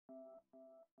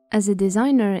As a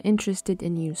designer interested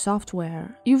in new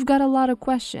software, you've got a lot of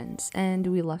questions, and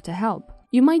we love to help.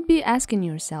 You might be asking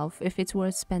yourself if it's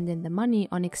worth spending the money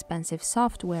on expensive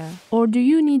software, or do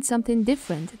you need something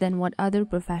different than what other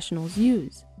professionals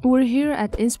use? We're here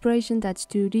at InspirationTuts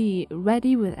 2D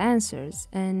ready with answers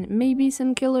and maybe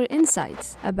some killer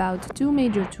insights about two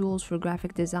major tools for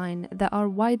graphic design that are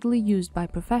widely used by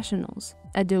professionals: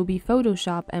 Adobe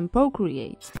Photoshop and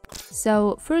Procreate.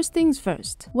 So first things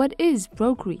first, what is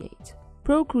Procreate?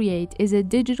 Procreate is a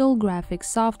digital graphics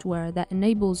software that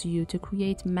enables you to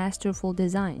create masterful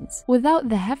designs without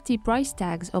the hefty price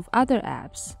tags of other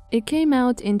apps. It came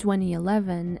out in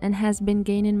 2011 and has been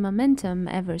gaining momentum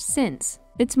ever since.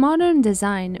 Its modern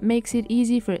design makes it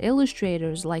easy for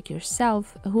illustrators like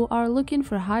yourself who are looking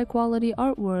for high-quality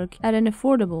artwork at an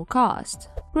affordable cost.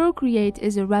 Procreate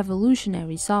is a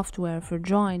revolutionary software for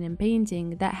drawing and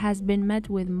painting that has been met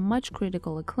with much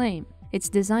critical acclaim. It's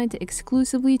designed to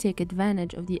exclusively take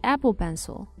advantage of the Apple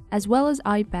Pencil, as well as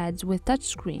iPads with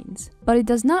touchscreens. But it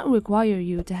does not require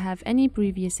you to have any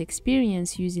previous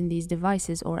experience using these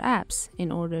devices or apps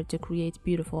in order to create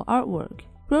beautiful artwork.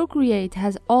 Procreate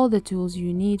has all the tools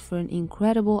you need for an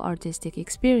incredible artistic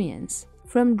experience.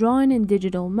 From drawing in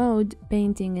digital mode,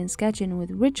 painting and sketching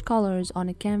with rich colors on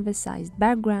a canvas-sized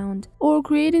background, or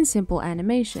creating simple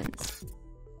animations.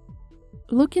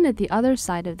 Looking at the other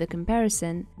side of the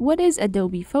comparison, what is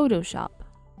Adobe Photoshop?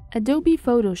 Adobe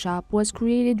Photoshop was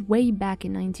created way back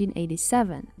in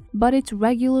 1987, but it's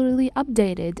regularly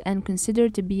updated and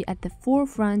considered to be at the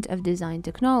forefront of design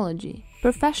technology.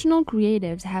 Professional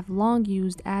creatives have long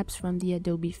used apps from the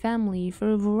Adobe family for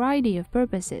a variety of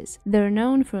purposes. They're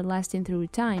known for lasting through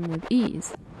time with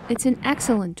ease. It's an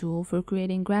excellent tool for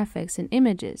creating graphics and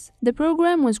images. The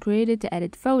program was created to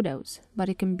edit photos, but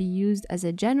it can be used as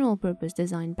a general-purpose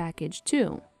design package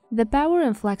too. The power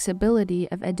and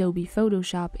flexibility of Adobe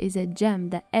Photoshop is a gem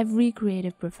that every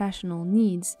creative professional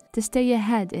needs to stay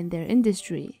ahead in their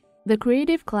industry. The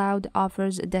Creative Cloud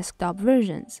offers desktop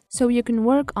versions, so you can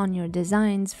work on your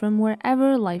designs from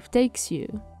wherever life takes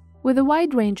you. With a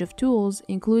wide range of tools,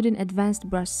 including advanced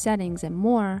brush settings and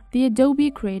more, the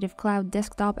Adobe Creative Cloud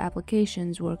desktop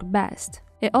applications work best.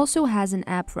 It also has an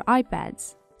app for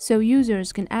iPads, so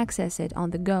users can access it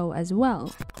on the go as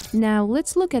well. Now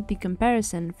let's look at the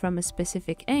comparison from a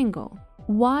specific angle.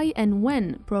 Why and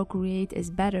when Procreate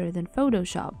is better than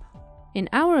Photoshop? In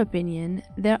our opinion,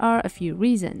 there are a few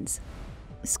reasons.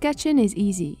 Sketching is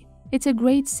easy. It's a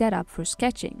great setup for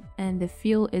sketching, and the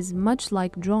feel is much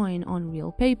like drawing on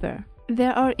real paper.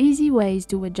 There are easy ways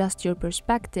to adjust your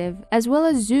perspective as well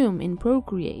as zoom in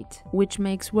Procreate, which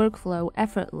makes workflow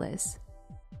effortless.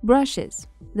 Brushes.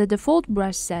 The default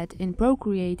brush set in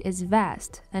Procreate is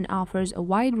vast and offers a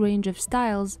wide range of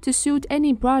styles to suit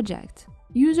any project.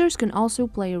 Users can also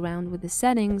play around with the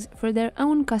settings for their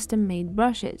own custom-made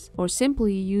brushes, or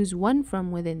simply use one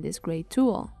from within this great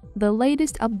tool. The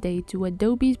latest update to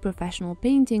Adobe's professional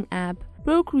painting app,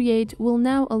 Procreate, will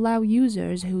now allow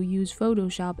users who use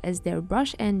Photoshop as their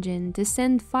brush engine to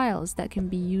send files that can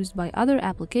be used by other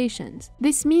applications.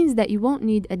 This means that you won't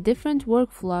need a different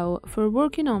workflow for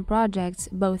working on projects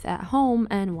both at home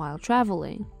and while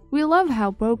traveling. We love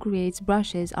how Procreate's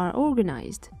brushes are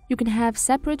organized. You can have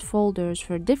separate folders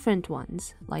for different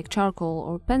ones, like charcoal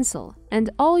or pencil, and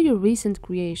all your recent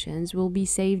creations will be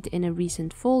saved in a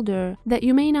recent folder that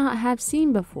you may not have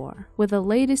seen before with the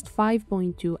latest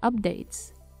 5.2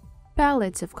 updates.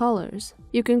 Palettes of colors.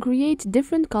 You can create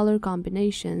different color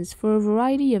combinations for a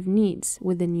variety of needs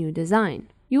with the new design.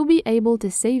 You'll be able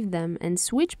to save them and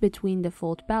switch between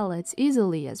default palettes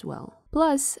easily as well.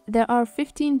 Plus, there are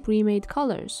 15 pre-made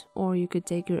colors, or you could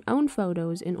take your own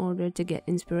photos in order to get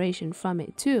inspiration from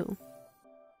it too.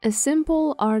 A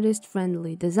simple,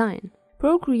 artist-friendly design.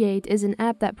 Procreate is an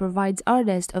app that provides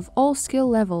artists of all skill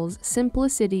levels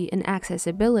simplicity and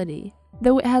accessibility.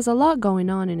 Though it has a lot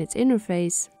going on in its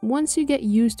interface, once you get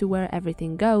used to where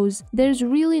everything goes, there's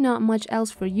really not much else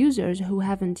for users who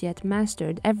haven't yet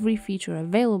mastered every feature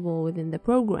available within the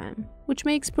program, which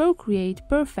makes Procreate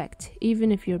perfect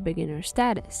even if you're beginner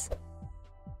status.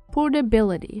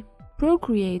 Portability.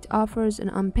 Procreate offers an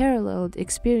unparalleled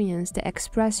experience to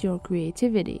express your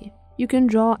creativity. You can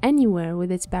draw anywhere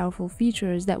with its powerful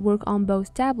features that work on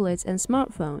both tablets and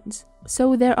smartphones,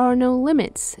 so there are no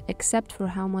limits except for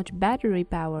how much battery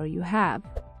power you have.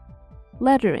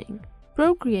 Lettering.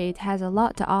 Procreate has a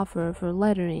lot to offer for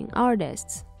lettering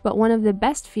artists, but one of the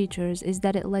best features is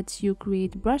that it lets you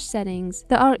create brush settings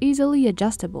that are easily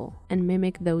adjustable and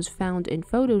mimic those found in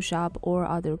Photoshop or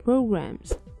other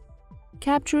programs.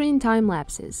 Capturing time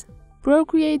lapses.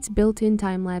 Procreate's built-in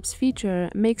time-lapse feature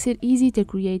makes it easy to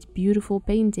create beautiful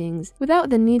paintings without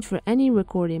the need for any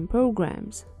recording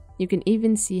programs. You can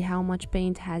even see how much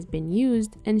paint has been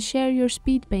used and share your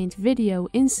speed paint video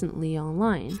instantly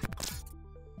online.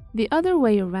 The other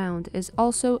way around is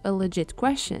also a legit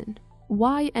question.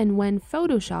 Why and when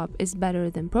Photoshop is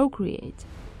better than Procreate?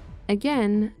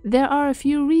 Again, there are a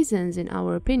few reasons in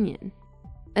our opinion.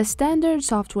 A standard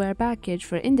software package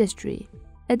for industry.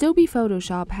 Adobe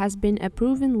Photoshop has been a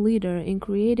proven leader in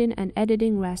creating and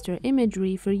editing raster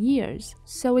imagery for years,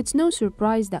 so it's no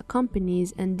surprise that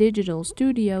companies and digital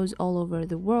studios all over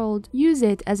the world use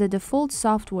it as a default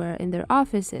software in their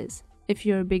offices. If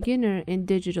you're a beginner in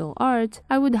digital art,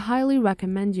 I would highly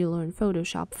recommend you learn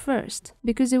Photoshop first,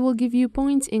 because it will give you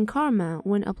points in karma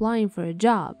when applying for a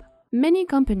job. Many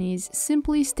companies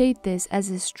simply state this as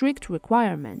a strict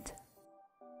requirement.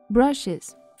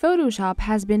 Brushes. Photoshop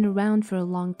has been around for a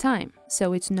long time,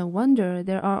 so it's no wonder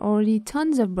there are already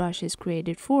tons of brushes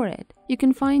created for it. You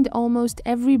can find almost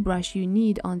every brush you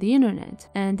need on the internet,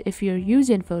 and if you're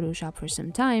using Photoshop for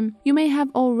some time, you may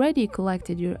have already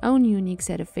collected your own unique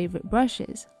set of favorite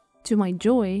brushes. To my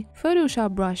joy,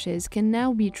 Photoshop brushes can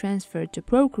now be transferred to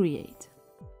Procreate.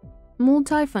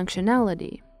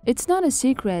 Multifunctionality. It's not a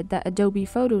secret that Adobe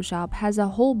Photoshop has a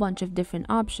whole bunch of different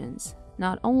options,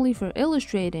 not only for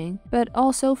illustrating, but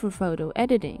also for photo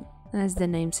editing. As the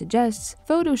name suggests,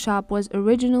 Photoshop was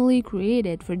originally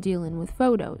created for dealing with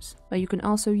photos, but you can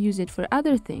also use it for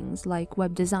other things like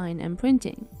web design and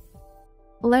printing.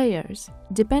 Layers.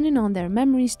 Depending on their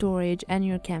memory storage and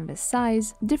your canvas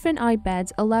size, different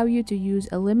iPads allow you to use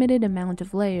a limited amount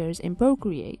of layers in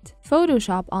Procreate.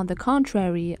 Photoshop, on the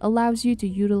contrary, allows you to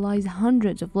utilize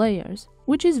hundreds of layers,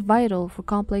 which is vital for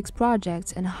complex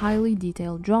projects and highly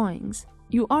detailed drawings.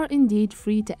 You are indeed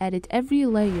free to edit every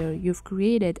layer you've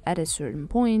created at a certain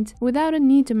point without a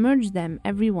need to merge them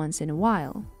every once in a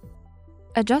while.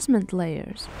 Adjustment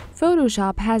layers.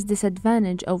 Photoshop has this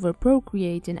advantage over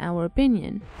Procreate in our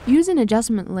opinion. Using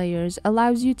adjustment layers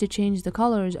allows you to change the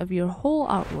colors of your whole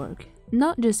artwork,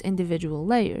 not just individual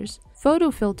layers.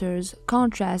 Photo filters,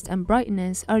 contrast, and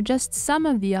brightness are just some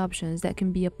of the options that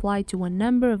can be applied to a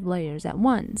number of layers at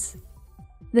once.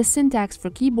 The syntax for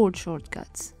keyboard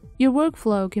shortcuts. Your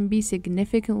workflow can be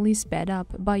significantly sped up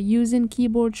by using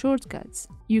keyboard shortcuts.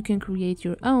 You can create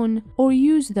your own or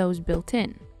use those built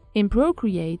in. In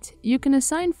Procreate, you can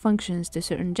assign functions to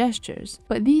certain gestures,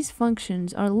 but these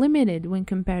functions are limited when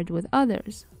compared with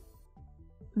others.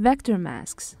 Vector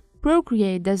masks.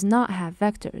 Procreate does not have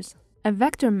vectors. A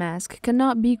vector mask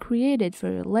cannot be created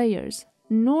for your layers,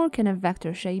 nor can a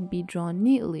vector shape be drawn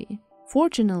neatly.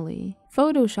 Fortunately,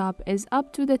 Photoshop is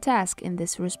up to the task in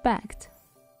this respect.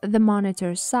 The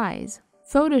monitor size.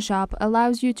 Photoshop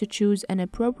allows you to choose an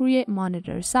appropriate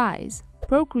monitor size.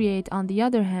 Procreate, on the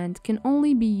other hand, can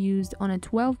only be used on a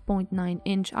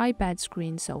 12.9-inch iPad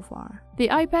screen so far. The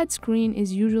iPad screen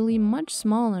is usually much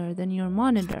smaller than your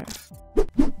monitor.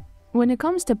 When it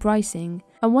comes to pricing,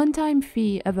 a one-time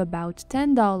fee of about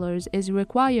 $10 is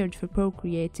required for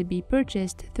Procreate to be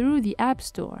purchased through the App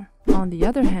Store. On the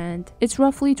other hand, it's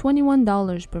roughly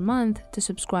 $21 per month to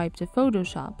subscribe to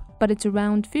Photoshop, but it's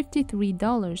around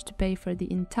 $53 to pay for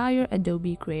the entire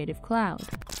Adobe Creative Cloud.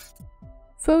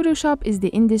 Photoshop is the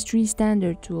industry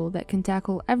standard tool that can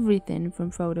tackle everything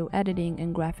from photo editing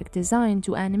and graphic design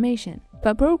to animation,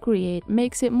 but Procreate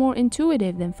makes it more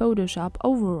intuitive than Photoshop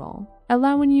overall,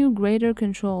 allowing you greater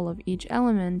control of each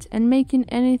element and making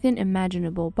anything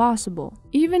imaginable possible,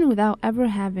 even without ever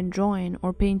having drawing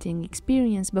or painting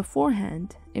experience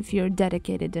beforehand, if you're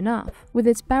dedicated enough. With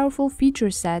its powerful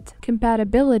feature set,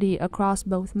 compatibility across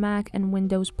both Mac and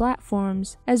Windows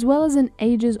platforms, as well as an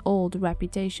ages-old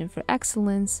reputation for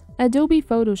excellence, Adobe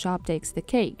Photoshop takes the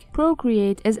cake.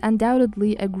 Procreate is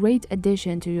undoubtedly a great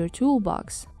addition to your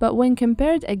toolbox, but when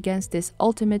compared against this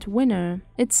ultimate winner,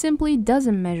 it simply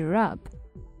doesn't measure up.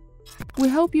 We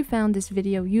hope you found this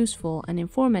video useful and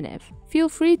informative. Feel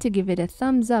free to give it a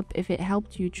thumbs up if it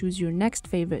helped you choose your next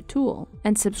favorite tool,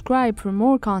 and subscribe for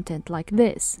more content like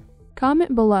this.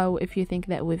 Comment below if you think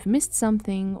that we've missed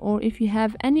something or if you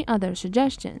have any other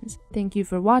suggestions. Thank you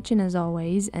for watching as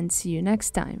always, and see you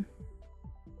next time.